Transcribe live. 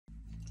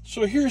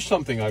So here's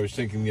something I was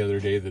thinking the other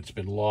day that's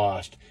been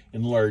lost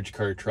in large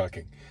car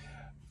trucking.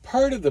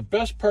 Part of the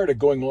best part of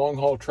going long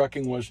haul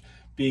trucking was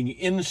being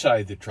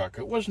inside the truck.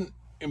 It wasn't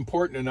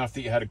important enough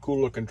that you had a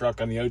cool looking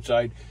truck on the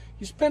outside.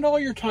 You spent all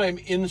your time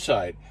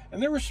inside.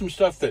 And there was some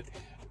stuff that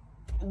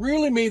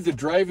really made the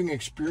driving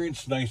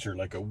experience nicer,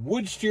 like a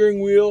wood steering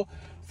wheel,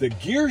 the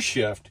gear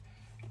shift,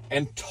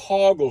 and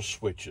toggle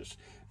switches.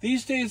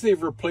 These days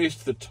they've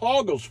replaced the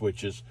toggle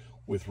switches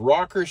with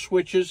rocker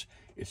switches.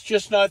 It's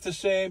just not the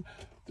same.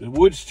 The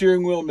wood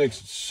steering wheel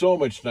makes it so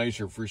much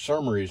nicer for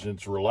some reason.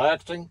 It's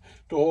relaxing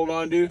to hold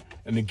on to,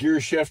 and the gear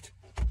shift,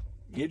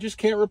 you just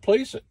can't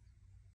replace it.